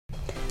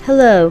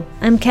Hello,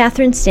 I'm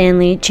Catherine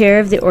Stanley, Chair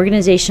of the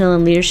Organizational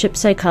and Leadership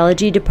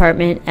Psychology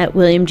Department at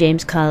William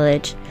James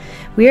College.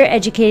 We are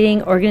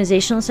educating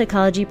organizational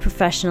psychology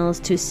professionals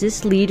to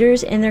assist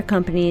leaders and their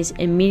companies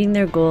in meeting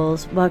their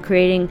goals while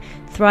creating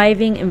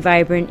thriving and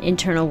vibrant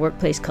internal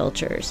workplace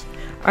cultures.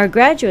 Our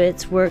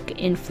graduates work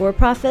in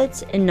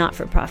for-profits and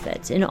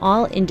not-for-profits in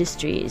all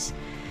industries,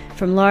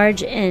 from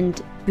large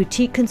and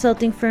boutique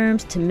consulting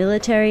firms to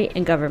military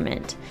and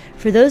government.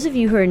 For those of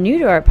you who are new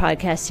to our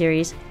podcast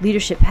series,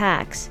 Leadership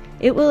Hacks,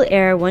 it will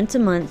air once a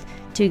month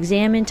to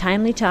examine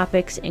timely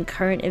topics and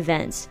current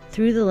events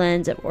through the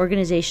lens of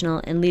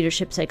organizational and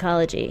leadership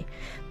psychology.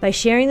 By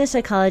sharing the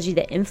psychology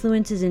that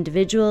influences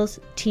individuals,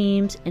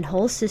 teams, and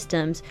whole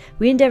systems,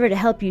 we endeavor to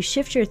help you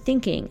shift your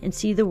thinking and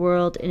see the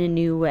world in a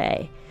new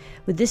way.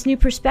 With this new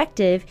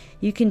perspective,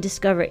 you can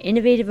discover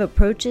innovative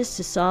approaches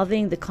to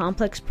solving the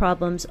complex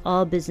problems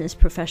all business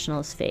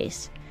professionals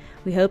face.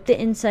 We hope the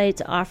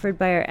insights offered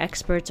by our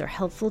experts are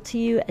helpful to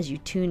you as you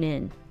tune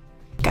in.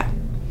 Go.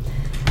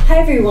 Hi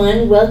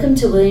everyone, welcome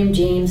to William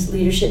James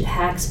Leadership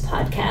Hacks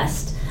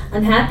podcast.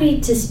 I'm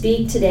happy to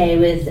speak today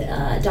with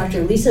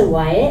Dr. Lisa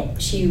Wyatt.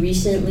 She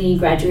recently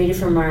graduated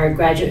from our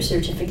Graduate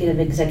Certificate of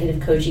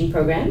Executive Coaching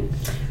program.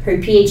 Her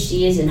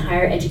PhD is in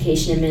Higher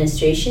Education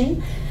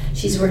Administration.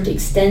 She's worked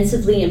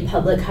extensively in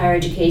public higher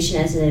education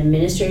as an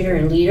administrator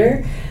and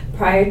leader.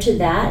 Prior to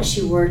that,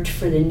 she worked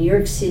for the New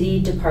York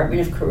City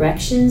Department of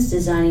Corrections,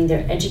 designing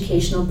their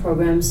educational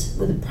programs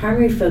with a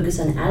primary focus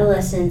on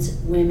adolescents,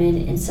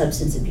 women, and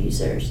substance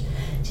abusers.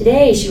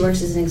 Today, she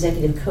works as an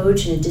executive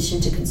coach in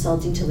addition to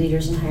consulting to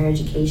leaders in higher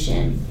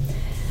education.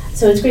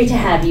 So it's great to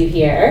have you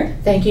here.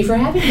 Thank you for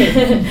having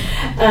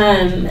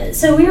me.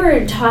 So we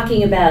were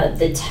talking about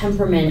the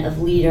temperament of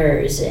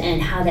leaders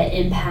and how that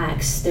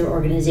impacts their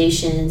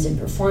organizations and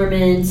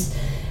performance.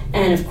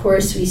 And of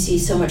course, we see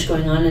so much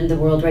going on in the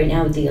world right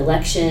now with the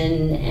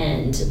election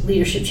and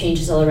leadership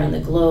changes all around the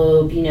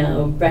globe. You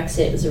know,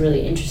 Brexit was a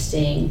really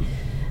interesting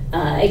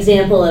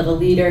example of a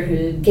leader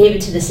who gave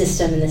it to the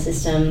system, and the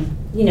system,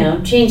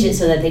 changed it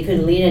so that they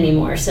couldn't lead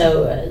anymore.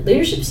 So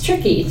leadership's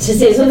tricky, to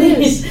say the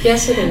least.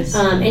 Yes, it is.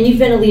 And you've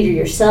been a leader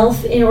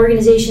yourself in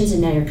organizations,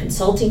 and now you're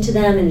consulting to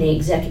them in the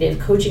executive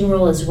coaching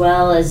role, as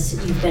well as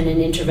you've been an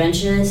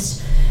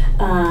interventionist.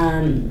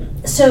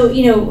 So,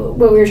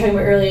 what we were talking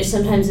about earlier,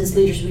 sometimes as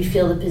leaders we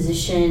feel the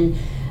position,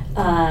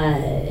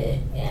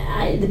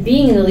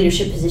 being in the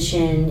leadership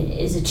position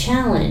is a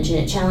challenge, and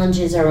it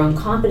challenges our own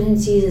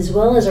competencies as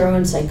well as our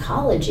own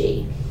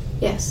psychology.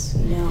 Yes.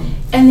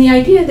 And the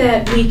idea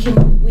that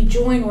we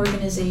join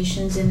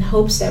organizations in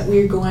hopes that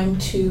we're going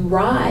to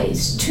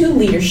rise to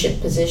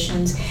leadership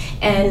positions,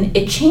 and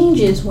it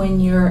changes when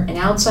you're an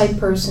outside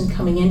person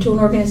coming into an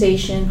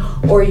organization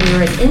or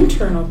you're an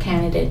internal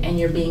candidate and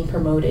you're being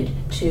promoted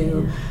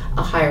to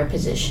a higher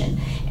position.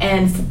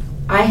 And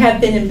I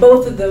have been in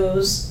both of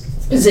those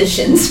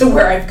positions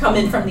where I've come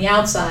in from the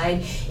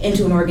outside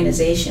into an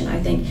organization. I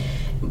think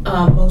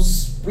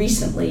most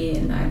recently,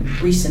 and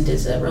recent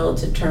is a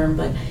relative term,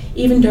 but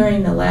even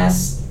during the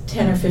last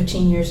 10 or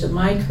 15 years of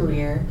my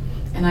career,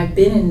 and I've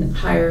been in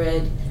higher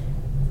ed,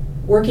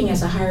 working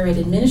as a higher ed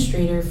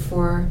administrator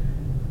for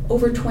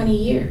over 20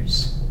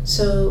 years.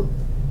 So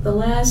the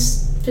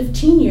last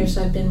 15 years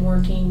I've been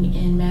working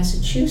in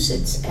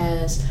Massachusetts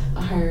as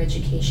a higher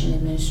education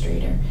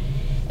administrator.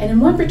 And in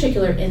one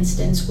particular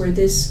instance where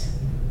this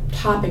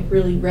topic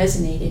really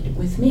resonated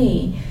with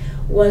me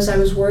was I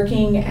was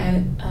working at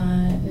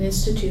an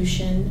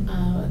institution,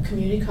 a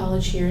community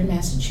college here in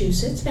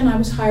Massachusetts, and I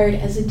was hired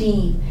as a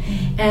dean.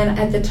 And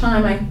at the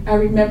time, I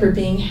remember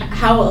being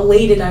how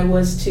elated I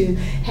was to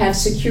have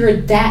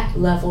secured that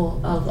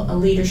level of a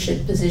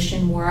leadership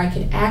position where I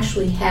could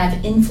actually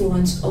have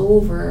influence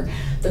over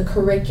the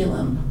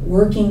curriculum,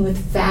 working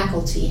with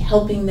faculty,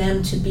 helping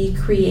them to be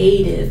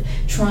creative,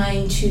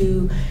 trying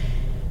to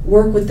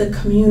work with the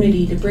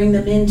community to bring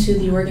them into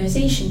the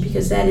organization,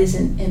 because that is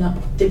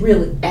the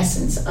real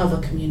essence of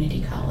a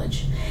community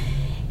college.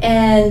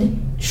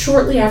 And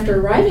shortly after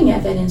arriving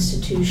at that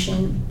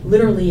institution,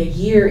 literally a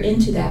year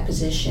into that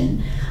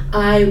position,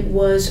 I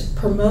was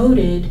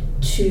promoted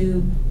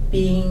to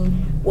being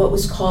what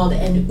was called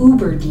an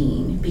Uber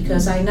Dean,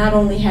 because I not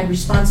only had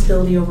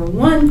responsibility over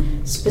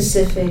one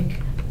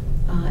specific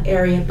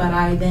area, but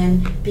I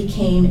then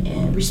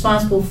became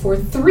responsible for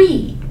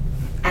 3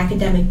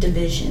 academic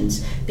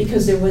divisions,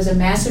 because there was a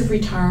massive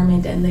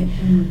retirement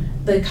and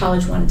the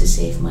college wanted to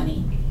save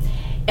money.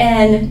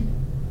 And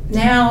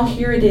now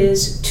here it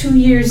is, 2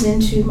 years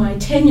into my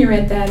tenure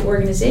at that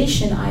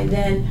organization, I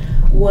then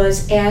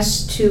was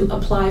asked to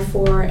apply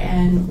for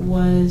and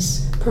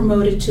was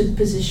promoted to the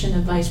position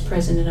of Vice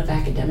President of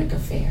Academic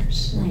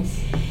Affairs.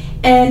 Nice.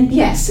 And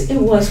yes, it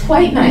was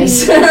quite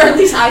nice, or at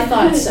least I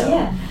thought so.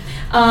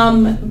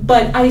 Yeah.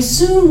 But I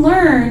soon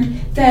learned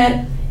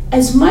that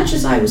as much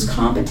as I was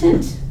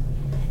competent,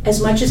 as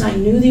much as I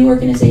knew the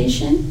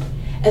organization,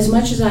 as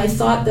much as I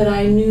thought that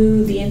I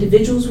knew the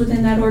individuals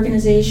within that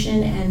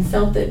organization and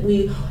felt that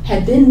we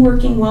had been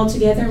working well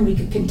together and we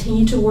could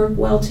continue to work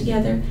well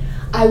together,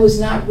 I was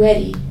not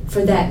ready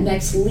for that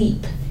next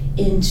leap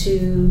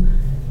into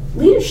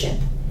leadership.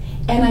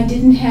 And I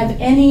didn't have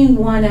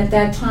anyone at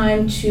that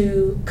time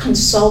to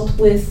consult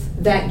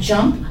with that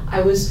jump.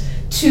 I was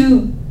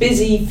too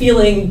busy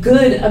feeling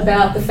good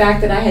about the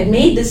fact that I had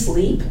made this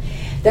leap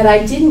that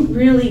I didn't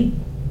really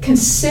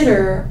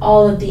consider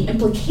all of the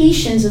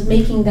implications of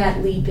making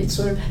that leap. It's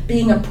sort of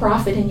being a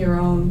prophet in your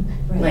own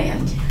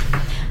land.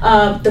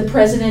 The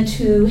president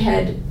who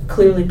had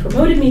clearly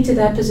promoted me to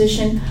that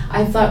position,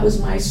 I thought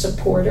was my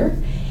supporter.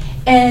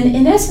 And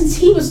in essence,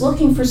 he was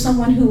looking for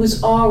someone who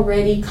was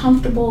already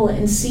comfortable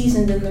and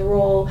seasoned in the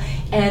role.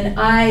 And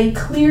I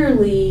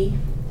clearly,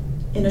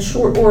 in a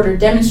short order,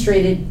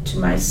 demonstrated to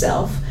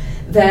myself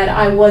that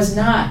I was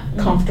not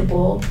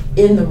comfortable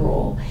in the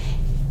role.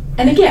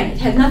 And again, it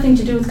had nothing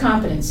to do with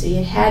competency.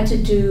 It had to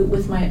do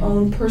with my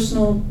own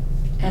personal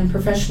and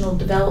professional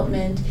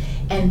development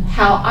and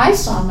how I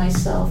saw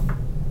myself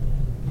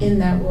in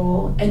that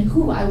role and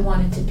who I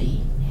wanted to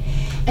be.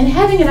 And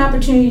having an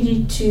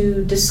opportunity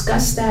to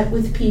discuss that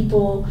with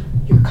people,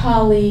 your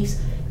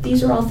colleagues,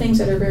 these are all things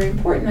that are very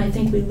important. I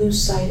think we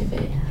lose sight of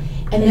it.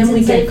 And it's then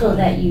we get insightful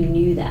that you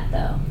knew that,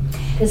 though.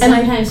 Because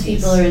sometimes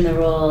people are in the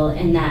role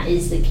and that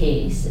is the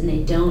case and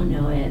they don't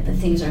know it, but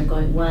things aren't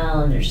going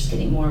well and they're just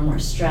getting more and more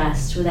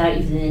stressed without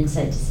even the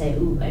insight to say,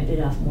 ooh, I bit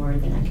off more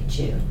than I could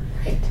chew.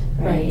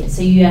 Right.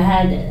 So you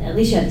had, at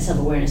least you had the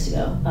self-awareness to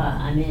go,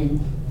 I'm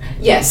in.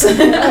 Yes, I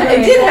did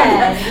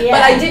have that,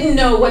 but I didn't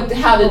know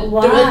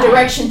the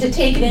direction to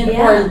take it in,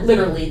 or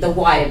literally the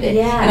why of it.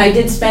 And I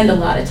did spend a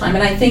lot of time.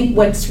 And I think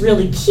what's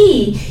really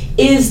key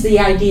is the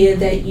idea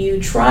that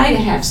you try to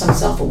have some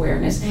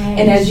self-awareness.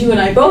 And as you and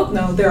I both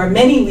know, there are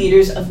many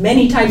leaders of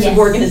many types of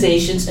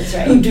organizations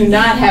who do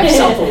not have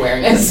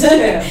self-awareness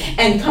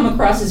and come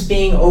across as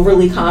being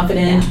overly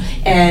confident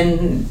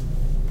and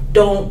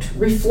don't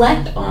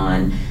reflect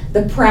on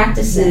the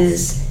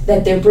practices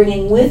that they're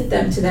bringing with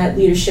them to that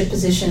leadership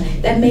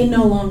position that may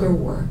no longer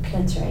work.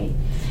 That's right.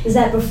 Is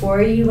that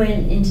before you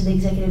went into the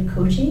executive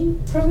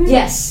coaching program?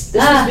 Yes,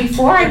 this was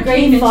before I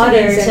came into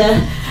the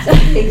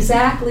executive.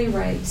 Exactly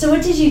right. So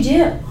what did you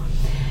do?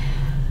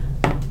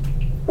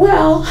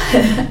 Well,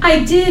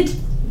 I did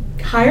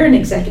hire an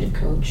executive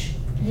coach.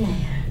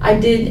 I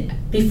did.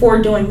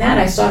 Before doing that,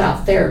 I sought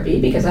out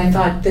therapy because I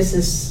thought this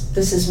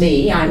is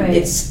me.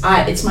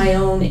 It's my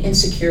own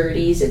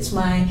insecurities. It's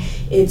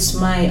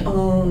my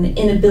own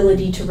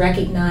inability to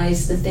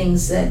recognize the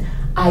things that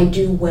I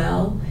do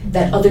well,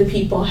 that other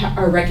people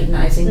are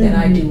recognizing that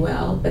I do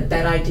well, but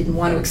that I didn't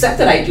want to accept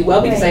that I do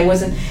well because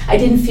I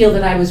didn't feel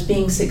that I was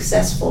being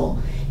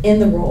successful in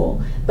the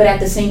role. But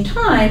at the same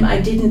time, I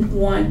didn't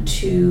want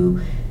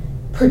to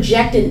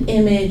project an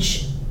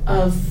image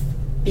of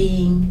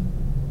being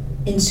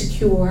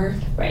insecure.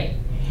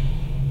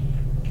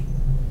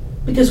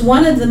 Because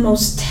one of the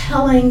most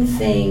telling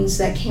things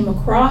that came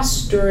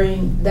across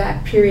during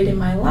that period in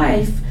my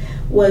life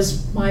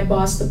was my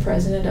boss, the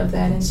president of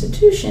that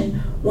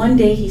institution. One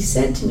day he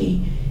said to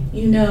me,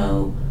 you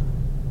know,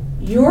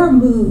 your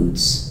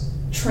moods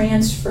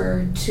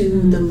transfer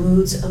to the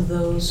moods of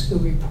those who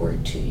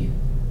report to you.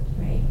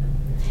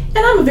 And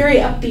I'm a very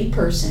upbeat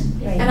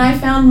person. And I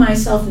found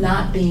myself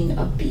not being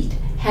upbeat,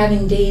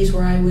 having days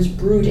where I was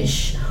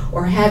brutish,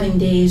 or having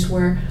days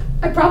where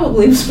I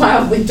probably was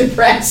mildly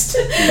depressed.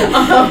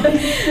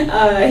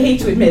 I hate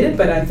to admit it,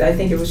 but I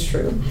think it was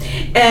true.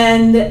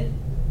 And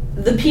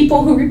the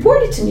people who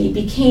reported to me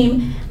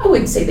became, I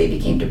wouldn't say they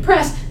became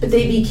depressed, but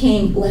they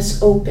became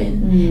less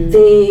open.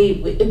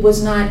 It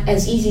was not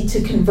as easy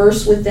to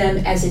converse with them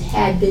as it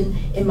had been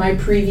in my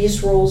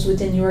previous roles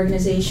within the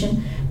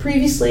organization.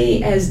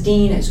 Previously, as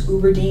dean, as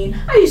Uber dean,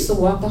 I used to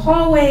walk the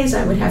hallways,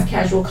 I would have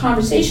casual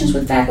conversations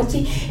with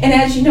faculty, and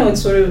as you know,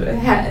 it's sort of,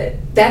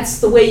 that's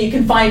the way you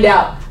can find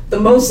out the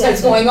most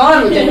that's going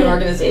on within an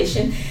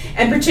organization.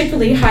 And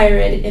particularly higher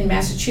ed in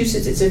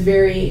Massachusetts, it's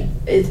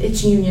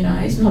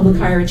unionized, public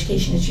higher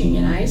education is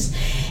unionized.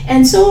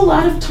 And so a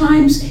lot of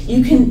times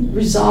you can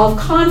resolve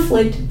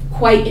conflict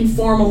quite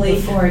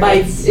informally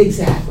by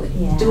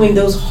doing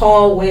those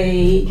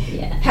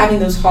having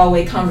those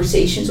hallway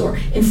conversations, or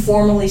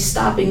informally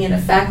stopping in a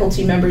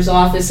faculty member's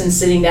office and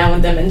sitting down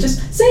with them and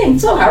just saying,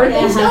 so how are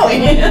things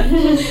going?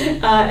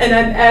 And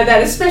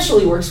that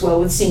especially works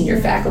well with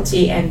senior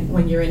faculty and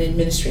when you're in an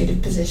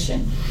administrative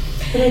position.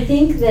 But I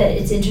think that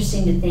it's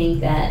interesting to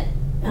think that,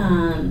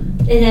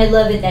 and I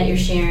love it that you're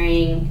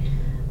sharing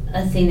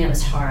a thing that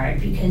was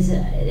hard, because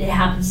it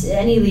happens,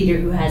 any leader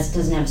who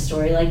doesn't have a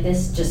story like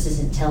this just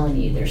isn't telling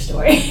you their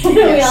story.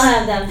 We all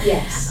have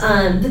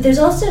them. But there's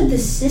also the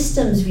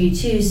systems view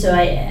too, so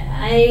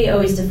I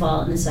always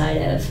default on the side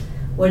of,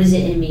 what is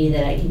it in me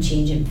that I can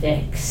change and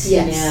fix,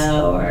 you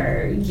know,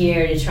 or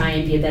gear to try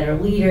and be a better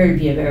leader and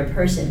be a better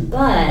person.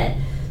 But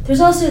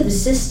there's also the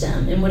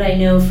system, and what I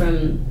know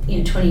from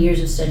 20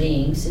 years of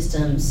studying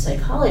systems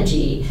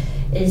psychology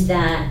is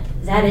that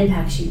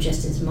impacts you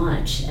just as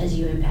much as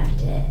you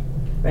impact it,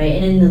 right?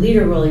 And in the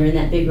leader role, you're in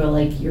that big role,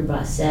 like your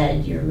boss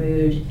said, your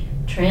mood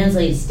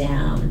translates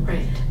down.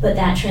 But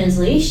that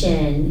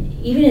translation,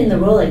 even in the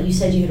role, like you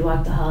said, you could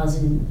walk the halls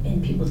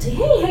and people say,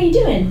 hey, how you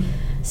doing?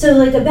 So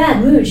like a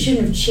bad mood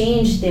shouldn't have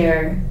changed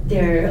their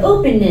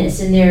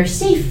openness and their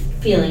safe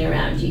feeling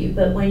around you.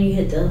 But when you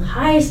hit the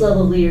highest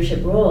level of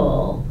leadership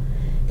role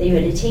that you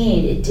had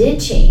attained, it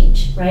did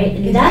change, right?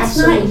 And that's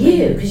not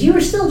you, because you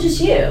were still just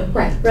you,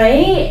 right?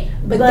 Right?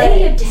 But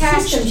they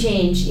attached system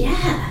change,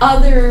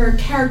 other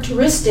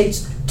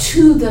characteristics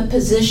to the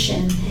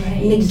position,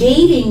 right,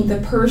 negating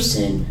the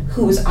person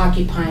who was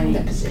occupying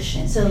the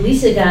position. So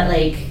Lisa got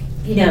like,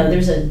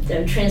 there's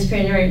a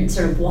transparent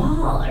sort of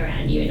wall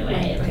around you in a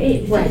way,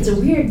 right? Right.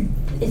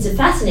 It's a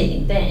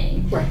fascinating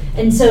thing. Right.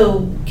 And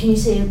so, can you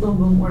say a little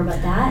bit more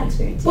about that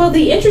experience? Well,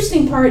 the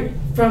interesting part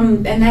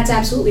and that's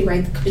absolutely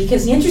right,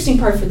 because the interesting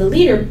part for the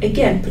leader,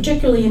 again,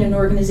 particularly in an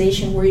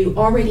organization where you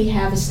already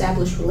have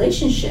established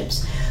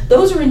relationships,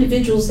 those are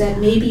individuals that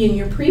maybe in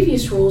your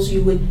previous roles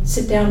you would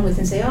sit down with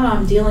and say,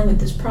 I'm dealing with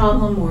this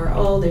problem,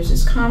 or, there's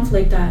this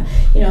conflict,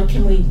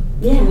 can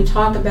we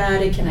talk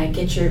about it? Can I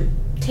get your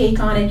take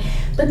on it?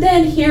 But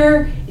then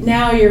here,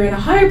 now you're in a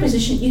higher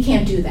position, you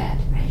can't do that.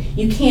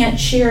 You can't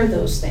share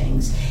those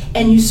things.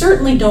 And you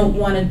certainly don't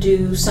want to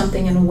do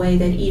something in a way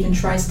that even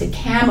tries to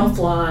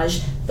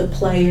camouflage the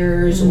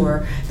players,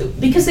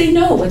 because they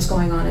know what's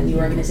going on in the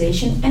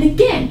organization. And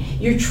again,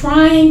 you're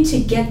trying to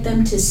get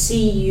them to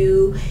see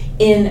you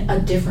in a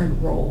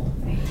different role.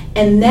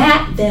 And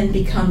that then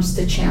becomes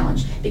the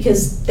challenge,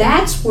 because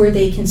that's where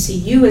they can see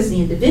you as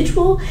the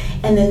individual,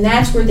 and then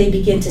that's where they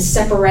begin to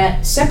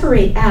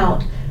separate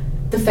out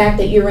the fact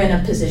that you're in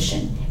a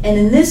position. And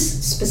in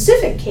this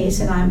specific case,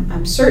 and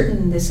I'm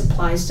certain this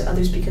applies to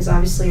others, because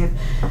obviously I've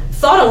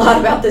thought a lot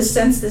about this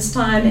since this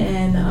time,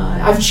 and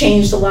I've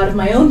changed a lot of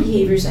my own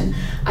behaviors, and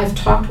I've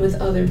talked with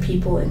other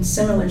people in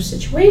similar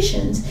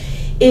situations,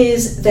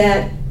 is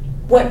that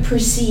what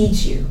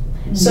precedes you.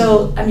 Mm-hmm.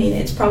 So,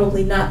 it's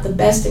probably not the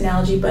best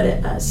analogy, but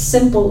a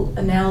simple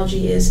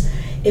analogy is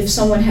if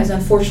someone has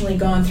unfortunately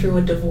gone through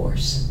a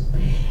divorce.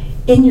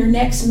 In your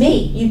next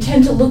mate, you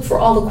tend to look for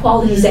all the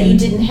qualities that you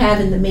didn't have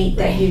in the mate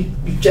that you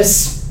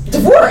just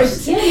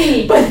divorced.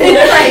 Yay. But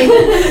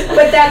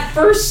that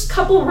first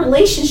couple of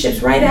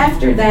relationships right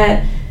after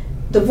that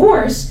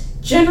divorce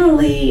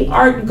generally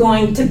aren't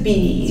going to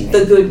be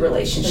the good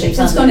relationships.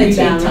 It's going to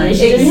take time.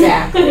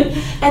 Exactly.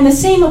 And the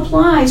same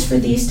applies for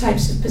these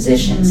types of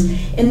positions.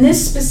 Mm-hmm. In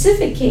this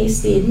specific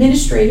case, the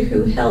administrator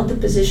who held the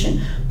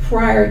position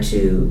prior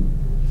to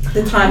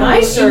the time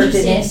I served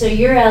in it. So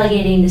you're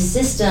allocating the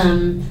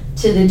system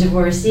to the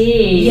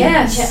divorcee.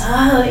 Yes.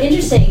 Oh,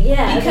 interesting.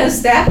 Yeah.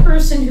 Because that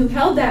person who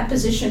held that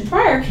position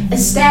prior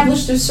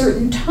established a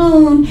certain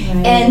tone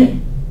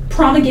and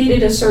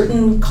promulgated a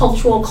certain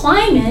cultural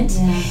climate,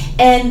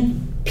 and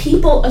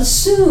people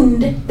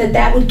assumed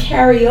that would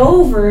carry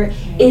over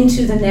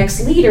into the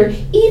next leader,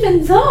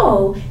 even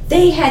though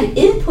they had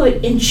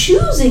input in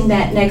choosing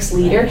that next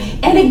leader,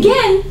 and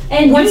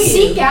again, would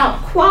seek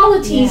out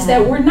qualities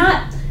that were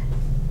not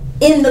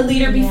in the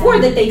leader before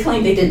that they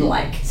claimed they didn't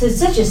like. So it's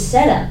such a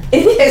setup.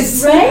 It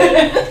is.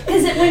 Right?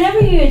 Because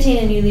whenever you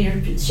attain a new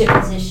leadership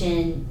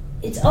position,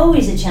 it's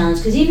always a challenge.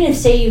 Because even if,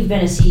 say, you've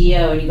been a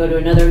CEO and you go to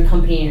another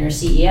company and you're a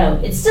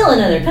CEO, it's still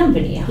another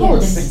company, a whole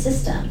different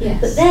system. Yes.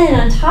 But then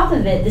on top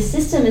of it, the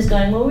system is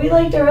going, well, we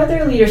liked our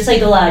other leaders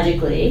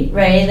psychologically,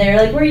 right?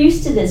 They're like, we're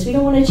used to this. We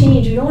don't want to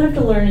change. We don't have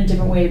to learn a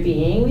different way of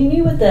being. We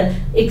knew what the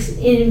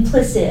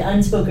implicit,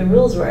 unspoken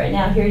rules were. And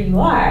now here you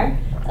are,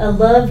 a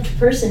loved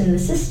person in the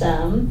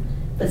system,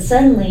 but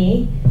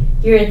suddenly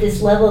you're at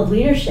this level of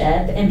leadership,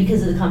 and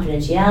because of the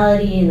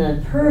confidentiality and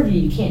the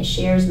purview, you can't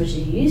share as much as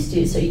you used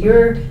to, so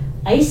you're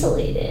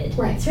isolated.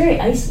 Right. It's very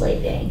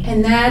isolating.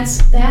 And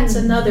that's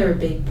another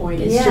big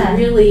point, is to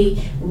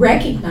really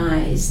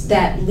recognize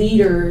that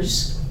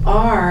leaders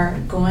are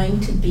going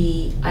to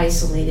be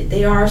isolated.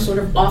 They are sort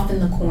of off in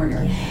the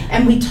corner. Yeah.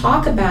 And we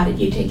talk about it.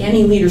 You take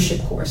any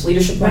leadership course,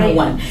 Leadership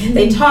 101. Mm-hmm.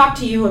 They talk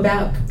to you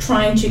about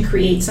trying to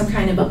create some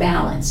kind of a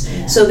balance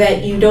so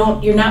that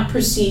you're not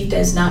perceived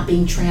as not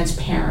being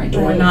transparent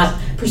or not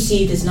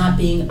perceived as not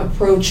being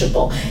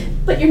approachable.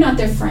 But you're not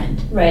their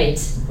friend. Right.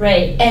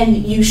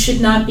 And you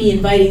should not be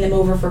inviting them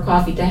over for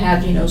coffee to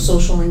have,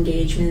 social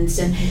engagements,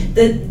 and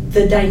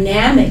the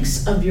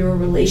dynamics of your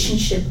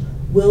relationship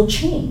will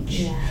change.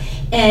 Yeah.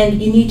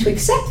 And you need to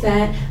accept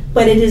that,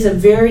 but it is a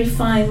very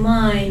fine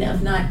line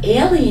of not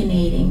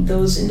alienating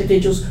those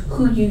individuals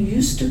who you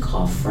used to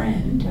call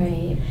friend,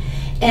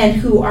 and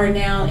who are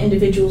now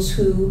individuals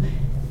who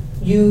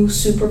you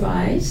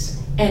supervise,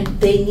 and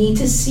they need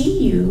to see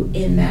you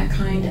in that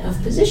kind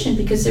of position,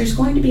 because there's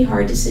going to be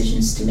hard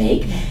decisions to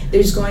make.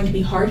 There's going to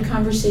be hard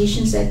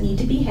conversations that need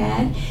to be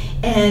had,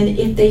 and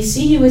if they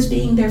see you as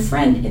being their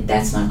friend,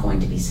 that's not going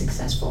to be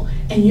successful,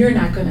 and you're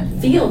not going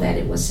to feel that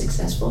it was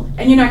successful,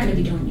 and you're not going to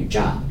be doing your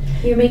job.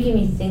 You're making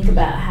me think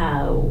about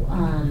how,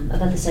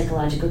 about the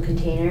psychological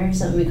container,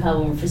 something we call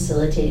when we're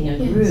facilitating a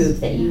group,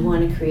 that you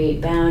want to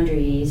create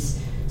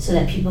boundaries so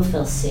that people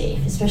feel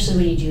safe, especially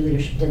when you do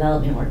leadership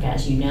development work,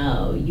 as you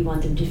know. You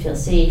want them to feel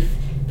safe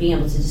being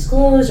able to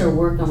disclose or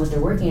work on what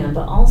they're working on,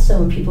 but also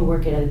when people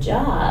work at a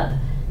job,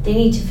 they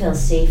need to feel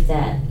safe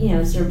that,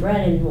 it's their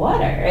bread and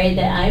water, right?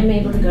 That I'm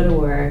able to go to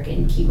work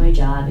and keep my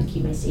job and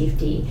keep my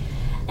safety.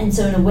 And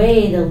so in a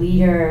way, the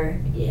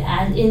leader,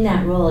 in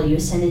that role, you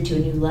ascended to a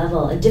new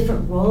level, a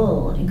different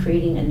role in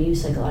creating a new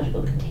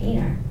psychological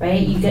container,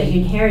 right? You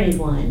inherited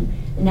one,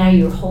 and now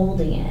you're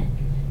holding it,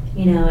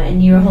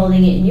 and you're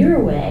holding it in your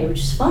way, which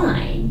is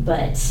fine,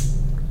 but it's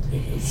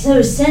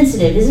so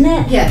sensitive, isn't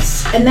it?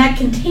 Yes, and that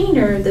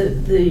container,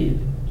 the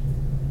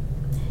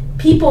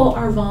people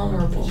are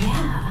vulnerable.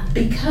 Yeah.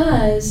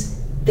 Because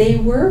they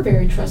were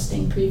very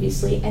trusting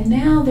previously, and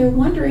now they're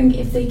wondering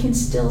if they can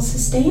still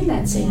sustain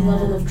that same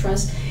level of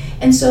trust.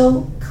 And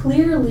so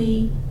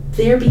clearly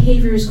their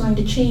behavior is going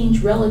to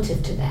change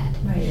relative to that.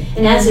 Right.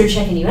 And as they're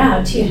checking you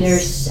out too,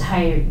 there's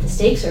higher, the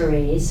stakes are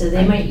raised, so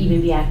they might even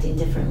be acting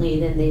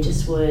differently than they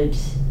just would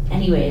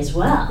anyway as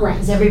well. Right.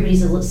 Because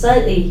everybody's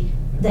slightly,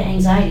 the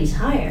anxiety's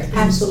higher.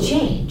 Absolutely. It's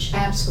change.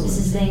 Absolutely.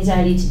 This is the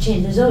anxiety to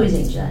change. There's always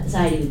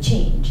anxiety to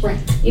change. Right.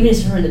 Even if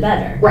it's for the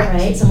better.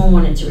 Right. Someone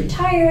wanted to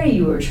retire,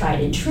 you were tried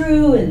and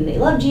true, and they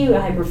loved you,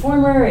 a high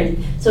performer,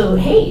 and so,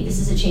 hey, this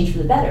is a change for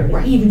the better.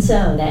 But even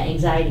so, that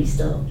anxiety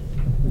still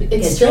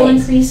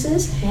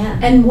increases. Yeah.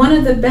 And one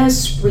of the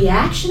best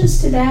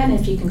reactions to that, and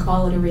if you can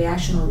call it a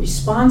reaction or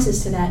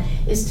responses to that,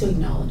 is to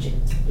acknowledge it.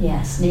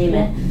 Yes, name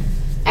it.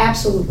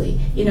 Absolutely.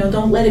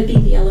 Don't let it be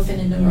the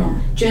elephant in the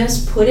room.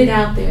 Just put it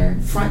out there,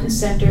 front and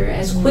center,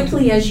 as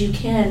quickly as you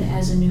can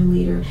as a new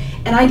leader.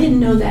 And I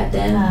didn't know that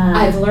then.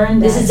 I've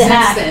learned that since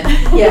then.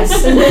 Yes.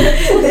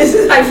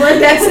 I've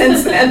learned that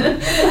since then.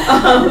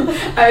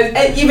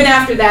 Even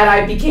after that,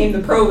 I became the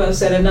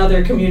provost at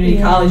another community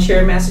college here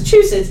in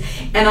Massachusetts.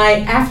 And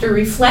after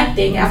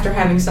reflecting, after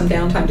having some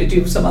downtime to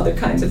do some other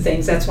kinds of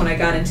things, that's when I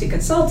got into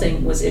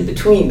consulting, was in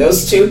between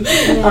those two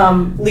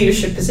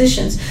leadership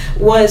positions,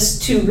 was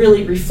to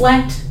really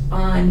reflect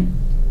on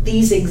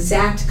these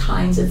exact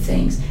kinds of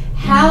things.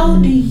 How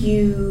do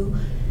you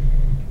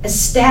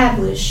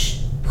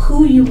establish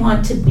who you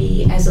want to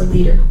be as a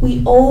leader?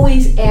 We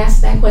always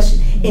ask that question.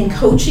 In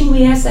coaching,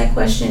 we ask that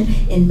question.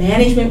 In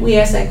management, we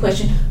ask that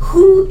question.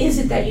 Who is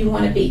it that you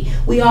want to be?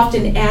 We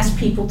often ask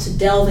people to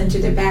delve into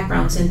their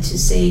backgrounds and to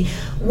say,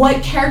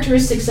 what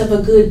characteristics of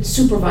a good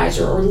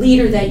supervisor or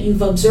leader that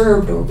you've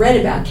observed or read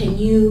about can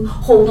you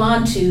hold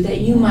on to that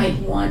you might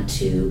want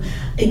to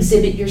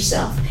exhibit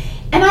yourself?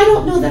 And I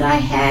don't know that I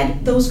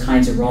had those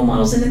kinds of role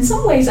models, and in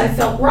some ways I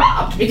felt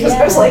robbed because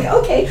I was like,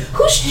 okay,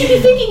 who should you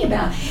be thinking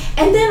about?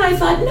 And then I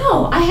thought,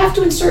 no, I have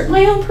to insert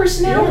my own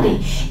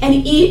personality. And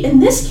in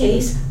this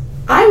case,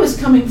 I was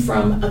coming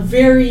from a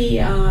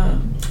very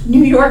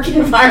New York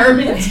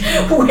environment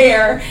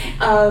where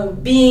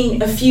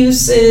being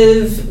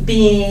effusive,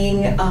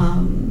 being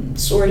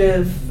sort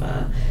of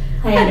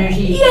high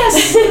energy.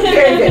 Yes,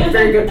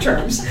 very good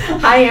terms.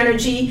 High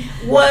energy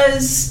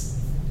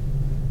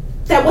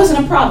that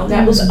wasn't a problem.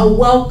 That was a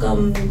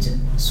welcomed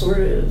sort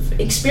of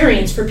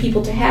experience for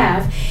people to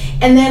have.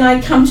 And then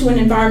I come to an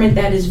environment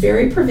that is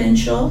very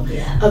provincial,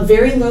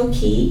 very low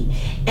key.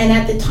 And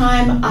at the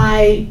time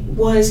I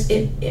was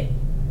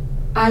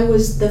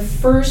the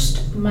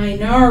first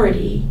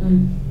minority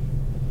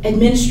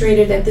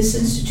administrator that this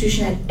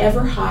institution had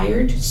ever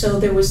hired. So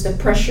there was the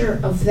pressure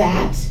of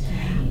that.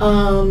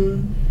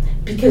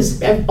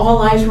 Because all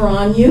eyes were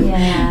on you,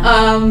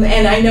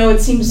 and I know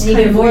it seems kind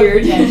of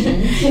weird.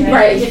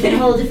 Right. A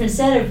whole different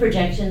set of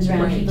projections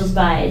around people's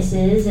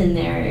biases and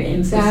their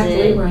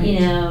implicit,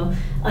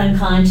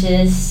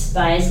 unconscious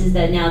biases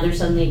that now they're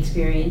suddenly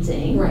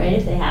experieing, right?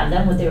 If they have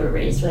them, what they were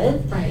raised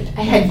with. Right.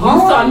 I had youth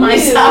on my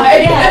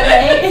side.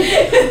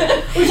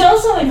 Which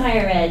also in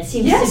higher ed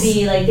seems to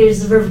be like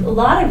there's a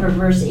lot of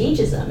reverse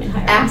ageism in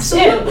higher ed.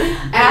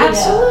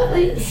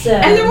 Absolutely. So,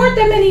 and there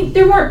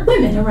weren't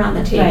women around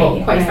the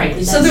table, quite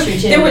frankly. So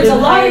there was a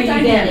lot of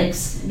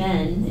dynamics.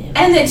 Men.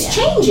 And it's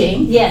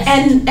changing. Yes.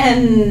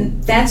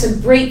 And that's a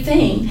great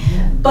thing.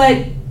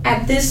 But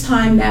at this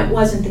time, that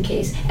wasn't the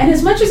case. And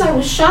as much as I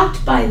was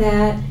shocked by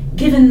that,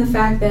 given the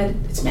fact that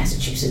it's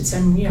Massachusetts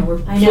and we're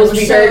supposed to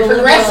be very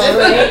progressive,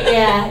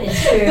 yeah,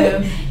 it's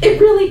true.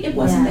 It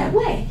wasn't that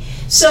way.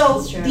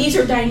 So these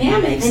are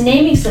dynamics. And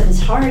naming stuff is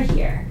hard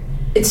here.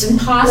 It's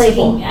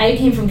impossible. Like, I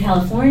came from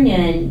California,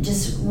 and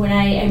just when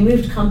I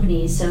moved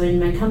companies, so in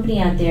my company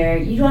out there,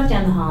 you'd walk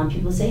down the hall and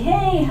people would say,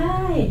 hey,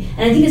 hi.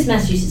 And I think it's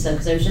Massachusetts, though,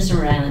 because I was just in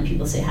Rhode Island.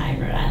 People say hi in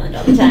Rhode Island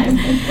all the time.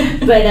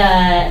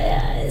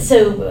 But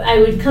so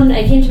I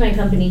came to my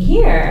company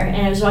here,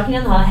 and I was walking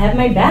down the hall, I had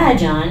my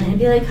badge on, and I'd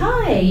be like,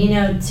 hi,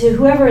 to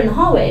whoever in the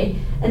hallway.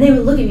 And they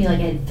would look at me like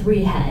I had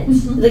three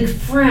heads, like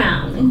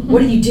frown, like,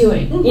 what are you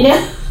doing,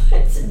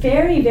 It's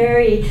very,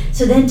 very,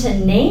 so then to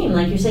name,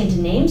 like you're saying,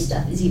 to name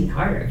stuff is even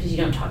harder because you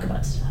don't talk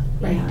about stuff.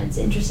 It's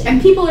interesting. And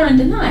people are in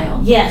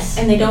denial. Yes.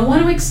 And they don't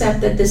want to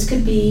accept that this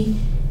could be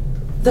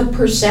the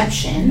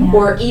perception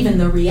or even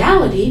the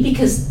reality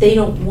because they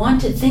don't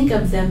want to think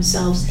of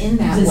themselves in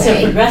that way. It's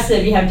so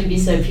progressive, you have to be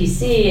so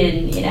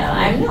PC and,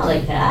 I'm not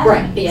like that.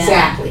 Right,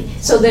 exactly.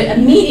 So that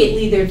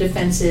immediately their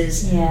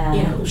defenses,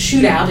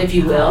 shoot out, if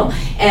you will,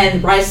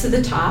 and rise to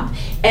the top.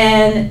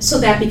 And so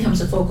that becomes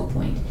a focal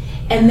point.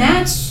 And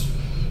that's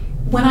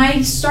when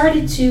I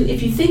started to,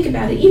 if you think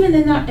about it, even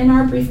in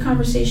our brief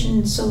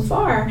conversation so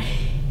far,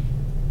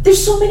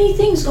 there's so many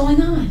things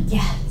going on.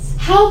 Yes.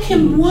 How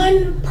can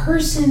one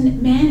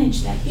person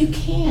manage that? You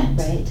can't.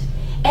 Right.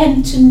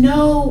 And to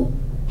know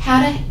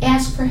how to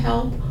ask for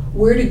help,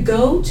 where to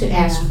go to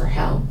ask for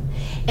help,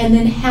 and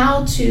then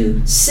how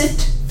to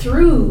sift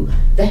through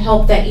the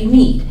help that you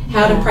need,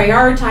 how to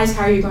prioritize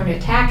how you're going to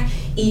attack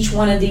each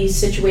one of these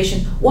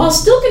situations while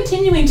still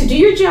continuing to do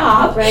your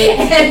job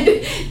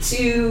and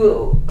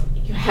to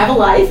have a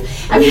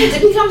life. I mean,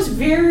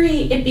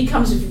 it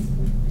becomes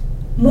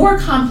more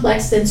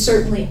complex than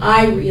certainly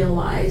I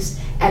realized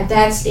at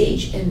that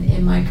stage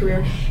in my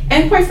career.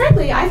 And quite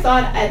frankly, I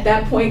thought at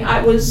that point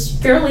I was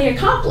fairly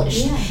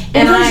accomplished. Yeah.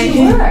 And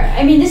you were.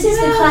 I mean, this is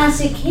the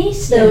classic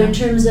case, though, in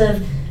terms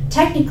of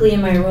technically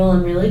in my role,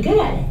 I'm really good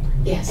at it.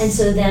 Yes. And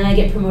so then I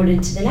get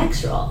promoted to the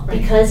next role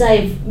because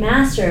I've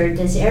mastered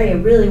this area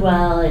really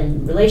well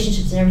and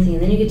relationships and everything.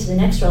 And then you get to the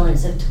next role and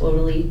it's a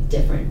totally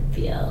different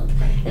field.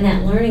 Right. And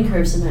that learning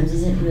curve sometimes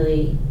isn't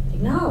really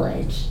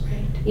acknowledged.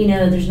 Right. You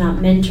know, there's not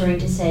mentoring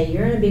to say,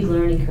 you're in a big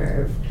learning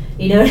curve.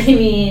 You know what I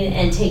mean?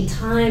 And take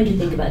time to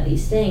think about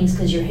these things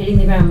because you're hitting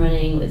the ground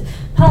running with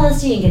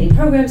policy and getting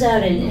programs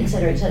out and et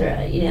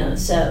cetera, you know.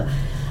 So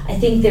I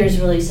think there's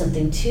really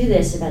something to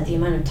this about the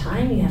amount of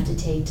time you have to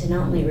take to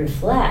not only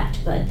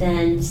reflect, but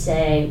then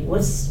say,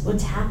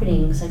 what's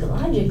happening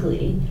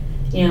psychologically?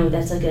 You know,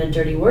 that's like a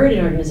dirty word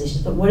in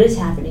organizations, but what is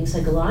happening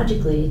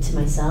psychologically to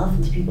myself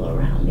and to people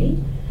around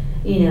me?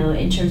 You know,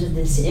 in terms of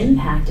this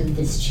impact of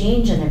this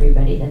change on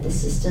everybody, that the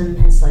system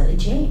has slightly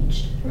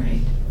changed.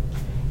 Right.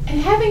 And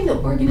having the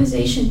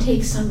organization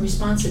take some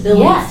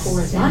responsibility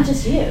for that. Not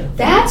just you.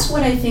 That's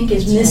what I think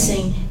is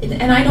missing. Right.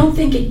 And I don't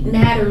think it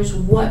matters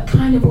what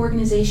kind of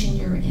organization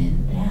you're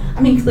in. Yeah. I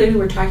mean, clearly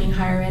we're talking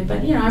higher ed,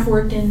 but, you know, I've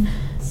worked in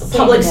the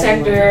public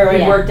sector,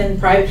 I've worked in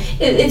private.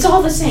 It's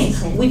all the same.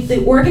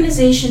 The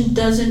organization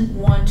doesn't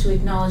want to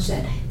acknowledge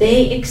that.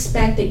 They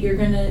expect that you're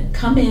going to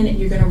come in and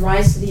you're going to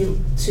rise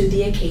to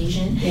the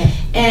occasion. Yeah.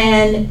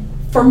 And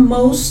for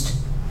most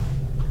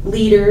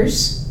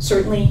leaders,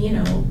 certainly, you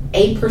know,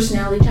 A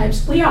personality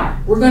types,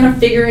 we're going to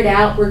figure it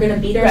out, we're going to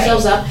beat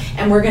ourselves up,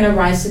 and we're going to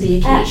rise to the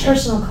occasion. At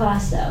personal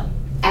cost, though.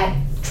 At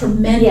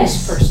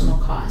tremendous personal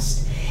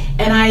cost.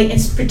 And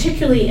it's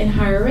particularly in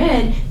higher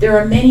ed, there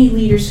are many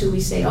leaders who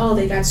we say, oh,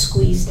 they got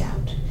squeezed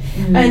out.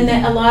 Mm-hmm.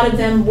 And a lot of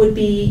them would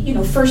be, you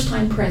know,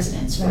 first-time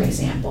presidents, for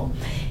example.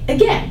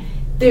 Again,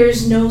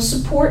 there's no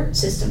support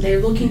system. They're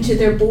looking to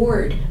their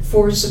board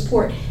for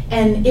support.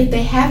 And if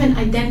they haven't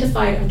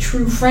identified a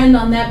true friend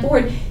on that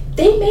board,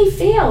 they may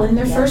fail in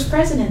their first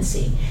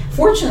presidency.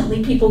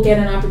 Fortunately, people get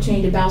an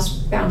opportunity to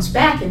bounce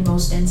back in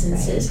most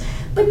instances,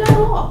 but not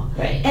all.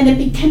 Right. And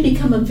it can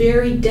become a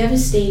very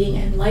devastating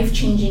and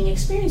life-changing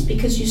experience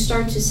because you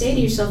start to say to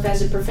yourself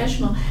as a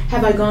professional,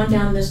 have I gone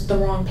down the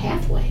wrong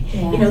pathway?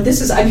 Yeah. You know,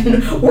 I've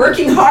been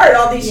working hard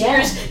all these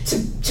years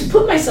to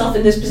put myself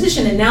in this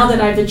position, and now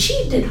that I've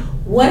achieved it,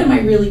 what am I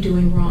really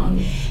doing wrong?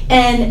 Mm-hmm.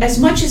 And as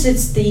much as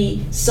it's the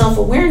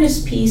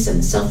self-awareness piece and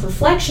the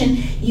self-reflection,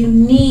 you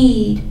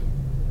need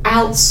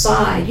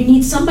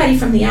somebody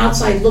from the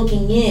outside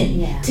looking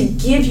in to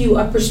give you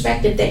a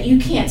perspective that you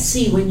can't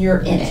see when you're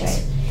in it.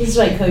 Right. This is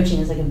why coaching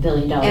is like $1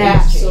 billion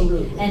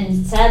Absolutely. industry.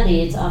 And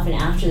sadly, it's often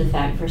after the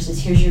fact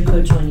versus here's your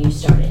coach when you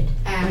started.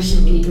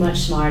 Absolutely. We should be much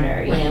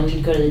smarter. You know,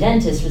 we go to the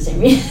dentist for the same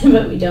reason,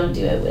 but we don't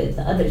do it with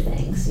other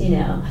things, you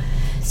know.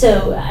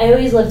 So I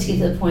always love to get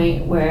to the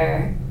point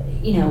where,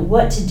 you know,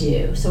 what to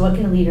do. So what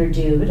can a leader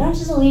do? But not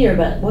just a leader,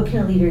 but what can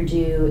a leader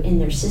do in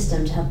their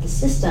system to help the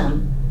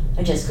system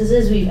adjust? Because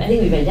I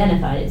think we've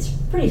identified, it's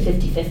pretty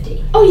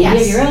 50-50. Oh, yes.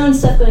 You have your own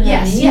stuff going on,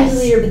 and you as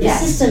a leader, but the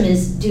yes. system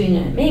is doing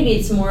it. Maybe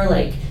it's more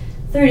like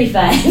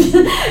 35,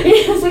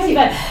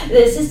 65.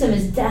 The system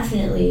is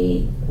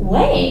definitely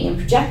weighing and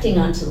projecting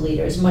onto the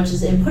leader as much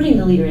as and putting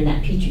the leader in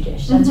that petri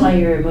dish. That's why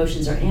your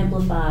emotions are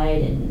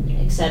amplified and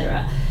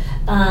etc.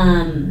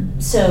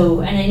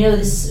 And I know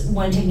this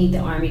one technique the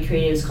Army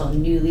created was called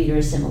new leader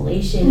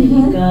assimilation, and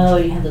you go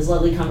and you have those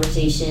lovely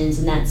conversations,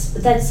 and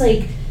that's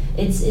like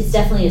it's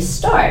definitely a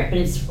start, but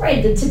it's right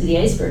at the tip of the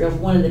iceberg of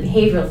one of the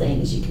behavioral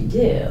things you can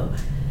do.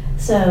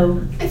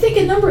 So I think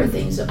a number of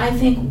things. I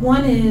think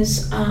one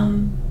is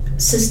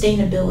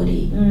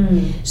sustainability.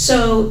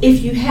 So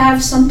if you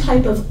have some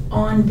type of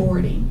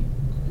onboarding,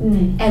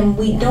 and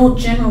we don't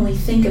generally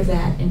think of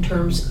that in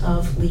terms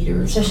of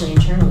leaders. Especially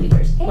internal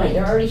leaders. Hey,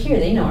 they're already here,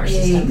 they know our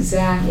system.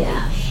 Exactly.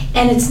 Yeah.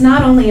 And it's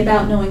not only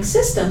about knowing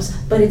systems,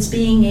 but it's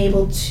being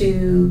able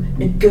to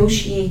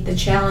negotiate the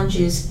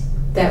challenges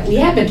that we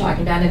have been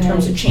talking about in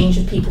terms of change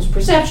of people's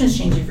perceptions,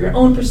 change of your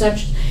own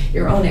perceptions,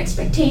 your own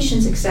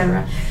expectations,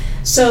 etc.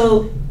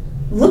 So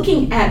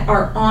looking at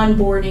our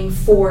onboarding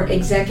for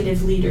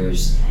executive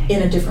leaders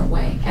in a different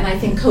way. And I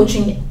think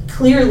coaching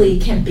clearly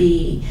can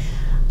be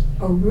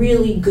a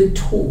really good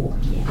tool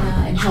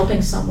in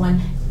helping someone,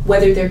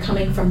 whether they're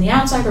coming from the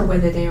outside or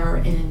whether they are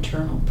an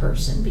internal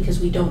person, because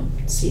we don't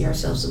see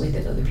ourselves the way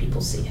that other people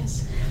see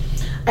us.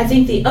 I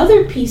think the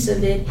other piece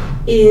of it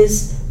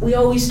is we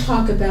always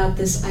talk about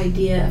this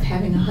idea of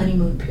having a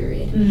honeymoon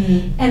period.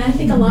 Mm-hmm. And I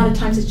think a lot of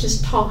times it's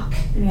just talk,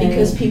 Right.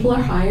 because people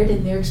are hired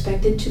and they're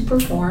expected to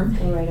perform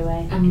right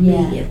away.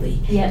 immediately.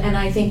 Yeah. And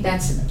I think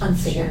that's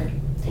unfair.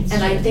 It's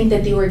And true. I think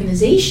that the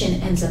organization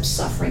ends up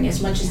suffering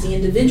as much as the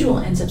individual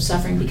ends up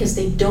suffering, because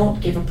they don't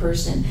give a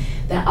person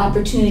that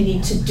opportunity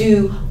to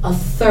do a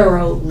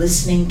thorough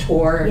listening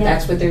tour. Yeah.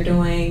 That's what they're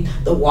doing,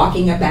 the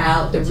walking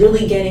about, the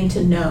really getting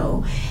to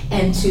know,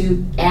 and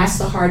to ask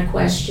the hard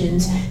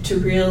questions, Yeah. to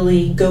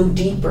really go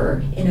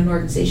deeper in an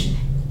organization.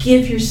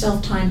 Give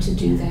yourself time to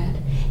do that.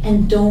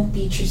 And don't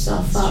beat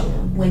yourself That's up true.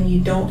 when you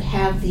don't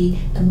have the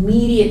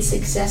immediate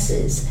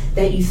successes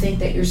that you think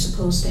that you're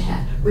supposed to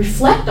have.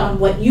 Reflect on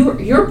what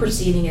you're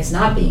perceiving as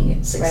not being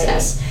a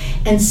success,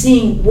 and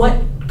seeing what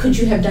could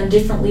you have done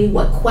differently,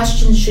 what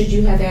questions should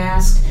you have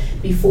asked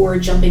before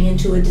jumping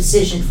into a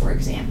decision, for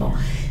example.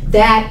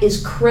 That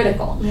is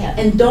critical. Yeah.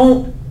 And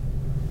don't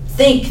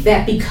think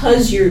that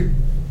because you're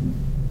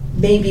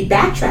maybe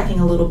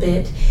backtracking a little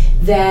bit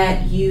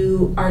that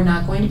you are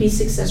not going to be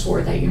successful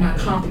or that you're not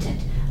competent.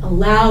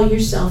 Allow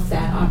yourself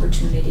that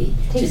opportunity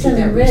Take to some do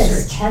that risks,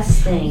 research.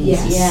 test things.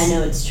 Yes. Yeah,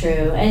 no, it's true.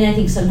 And I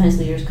think sometimes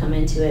leaders come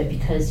into it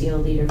because a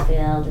leader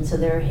failed, and so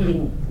they're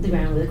hitting the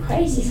ground with a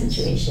crisis Yes.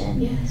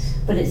 situation. Yes.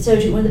 But it's so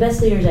true. One of the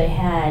best leaders I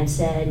had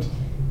said,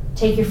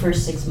 take your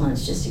first 6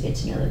 months just to get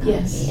to know the company.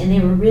 Yes. And they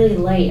were really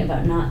light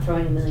about not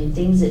throwing a million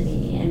things at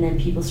me. And then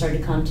people started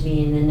to come to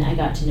me, and then I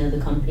got to know the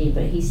company.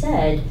 But he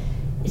said,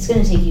 it's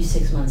going to take you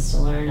 6 months to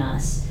learn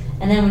us.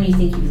 And then when you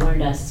think you've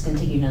learned us, it's going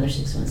to take you another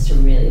 6 months to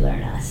really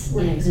learn us.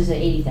 Right. Because there's an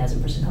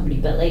 80,000 person company.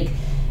 But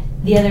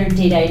the other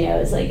data I know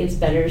is it's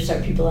better to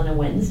start people on a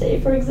Wednesday,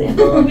 for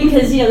example,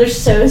 because they're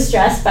so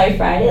stressed by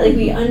Friday.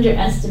 We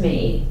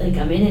underestimate.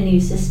 I'm in a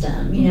new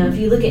system. If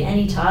you look at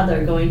any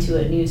toddler going to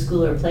a new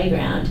school or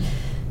playground,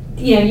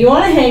 you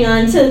want to hang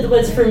on to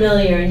what's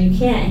familiar, and you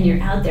can't, and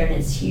you're out there, and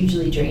it's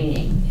hugely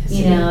draining.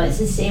 Yes, It's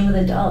the same with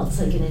adults,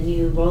 in a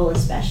new role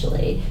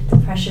especially. The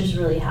pressure's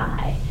really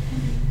high.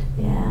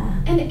 Yeah.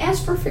 And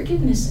ask for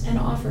forgiveness and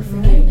offer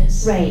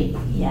forgiveness. Right,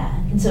 yeah.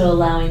 And so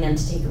allowing them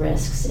to take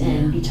risks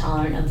and be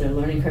tolerant of their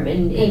learning curve,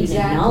 and even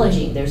Exactly.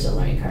 acknowledging there's a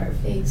learning curve.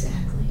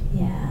 Exactly.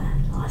 Yeah,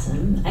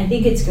 awesome. I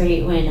think it's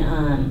great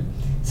when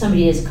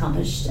somebody as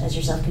accomplished as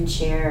yourself can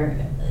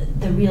share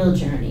the real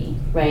journey,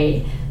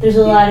 right? There's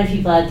a lot of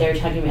people out there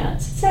talking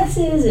about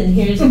successes and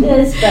here's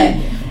this,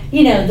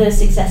 but those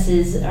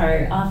successes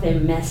are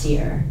often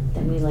messier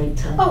than we like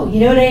to. Oh, you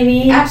know what I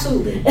mean?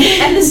 Absolutely.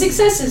 And the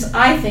successes,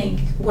 I think,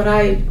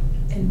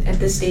 at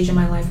this stage in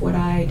my life, what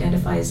I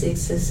identify as the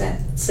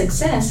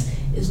success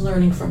is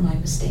learning from my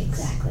mistakes.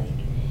 Exactly.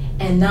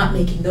 And not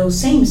making those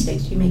same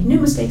mistakes. You make new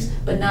mistakes,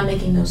 but not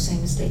making those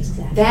same mistakes.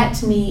 Exactly. That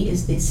to me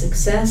is the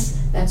success.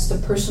 That's the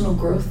personal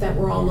growth that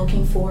we're all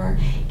looking for.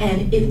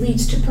 And it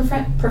leads to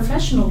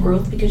professional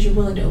growth because you're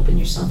willing to open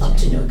yourself up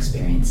to new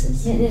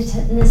experiences. It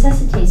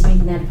necessitates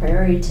making that a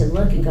priority to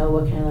look and go,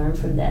 what can I learn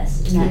from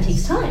this? And that Yes.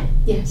 takes time.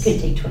 Yes. Could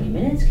take 20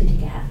 minutes, could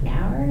take a half an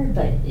hour,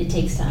 but it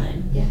takes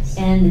time. Yes.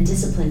 And the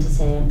discipline to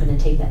say, I'm going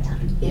to take that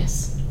time.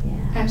 Yes. Yeah.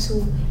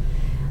 Absolutely.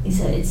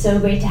 Lisa, it's so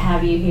great to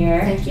have you here.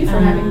 Thank you for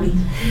having me.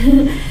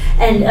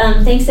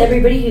 And thanks to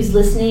everybody who's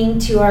listening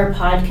to our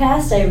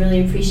podcast. I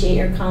really appreciate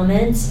your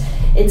comments.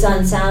 It's on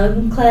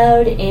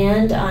SoundCloud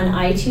and on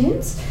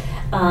iTunes.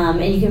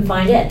 And you can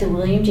find it at the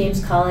William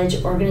James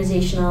College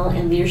Organizational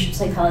and Leadership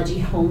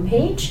Psychology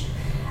homepage.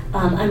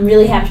 I'm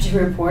really happy to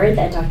report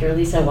that Dr.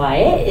 Lisa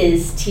Wyatt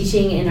is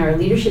teaching in our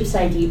Leadership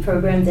PsyD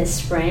program this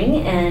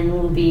spring and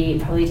will be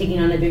probably taking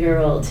on a bigger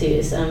role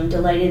too. So I'm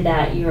delighted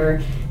that you're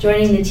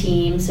joining the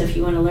team. So if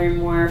you want to learn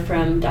more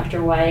from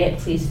Dr. Wyatt,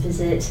 please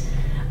visit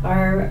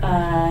our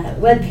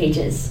web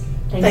pages.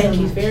 Thanks Thank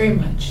so you much. very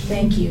much.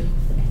 Thank you.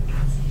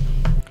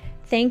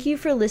 Thank you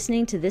for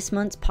listening to this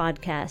month's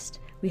podcast.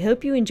 We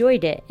hope you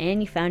enjoyed it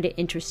and you found it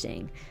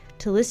interesting.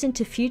 To listen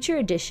to future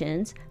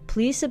editions,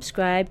 please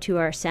subscribe to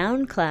our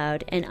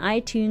SoundCloud and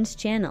iTunes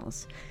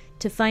channels.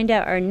 To find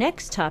out our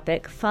next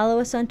topic, follow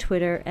us on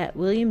Twitter at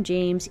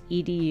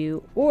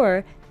WilliamJamesEDU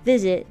or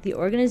visit the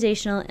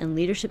Organizational and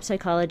Leadership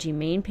Psychology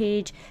main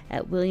page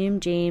at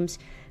William James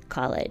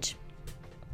College.